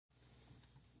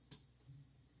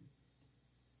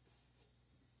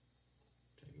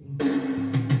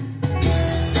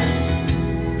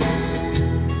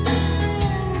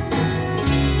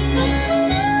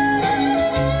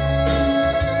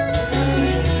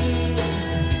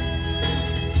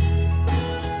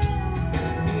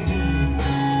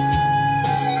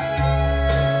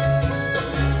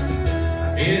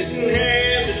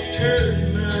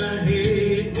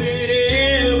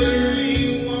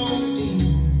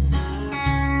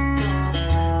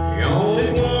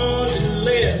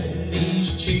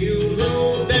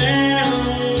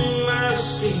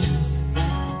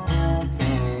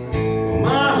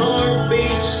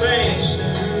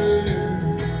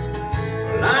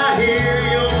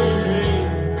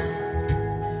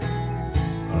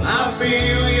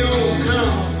feel your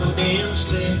confidence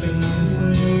slipping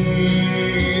away.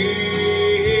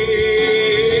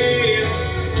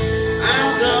 I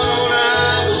thought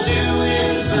I was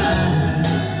doing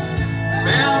fine,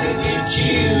 about to get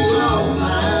you off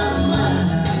my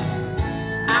mind.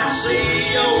 I see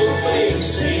your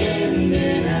face and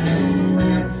then I'm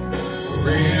wrapped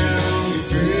around your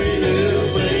pretty little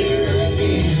finger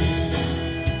again.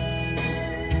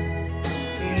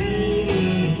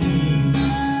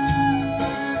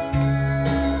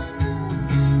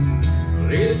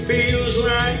 It feels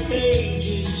like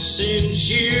ages since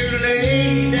you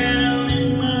lay down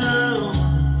in my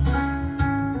arms.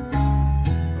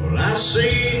 Well, I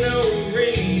see no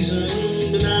reason,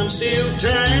 but I'm still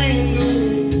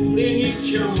tangled in your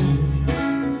charms.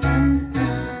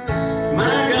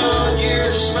 My God,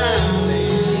 you're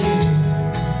smiling,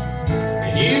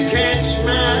 and you catch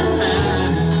my eye,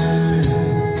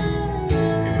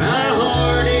 and my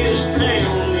heart is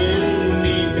pounding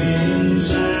deep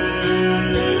inside.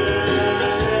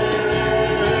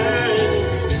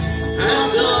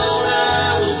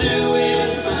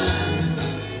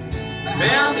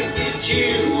 About to get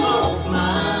you off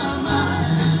my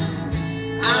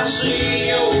mind. I see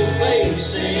your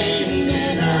face and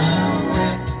then I'll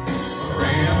wrap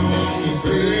around your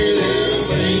pretty little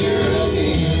finger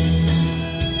again.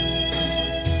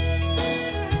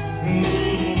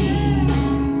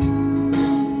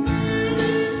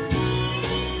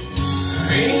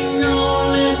 I ain't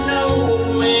gonna let no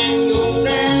man go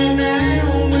down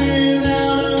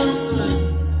without a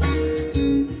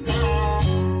fight.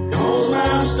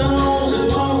 My stones and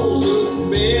walls look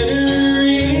better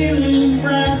in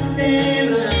bright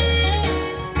daylight.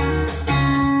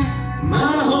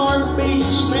 My heart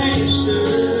beats faster,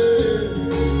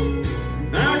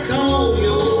 I call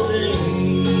your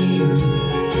name,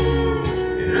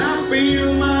 and I feel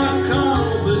my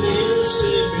confidence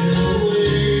slipping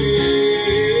away.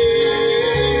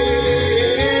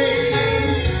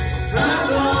 I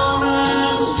thought I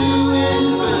was doing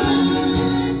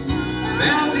fine,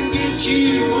 about to get you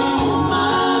on my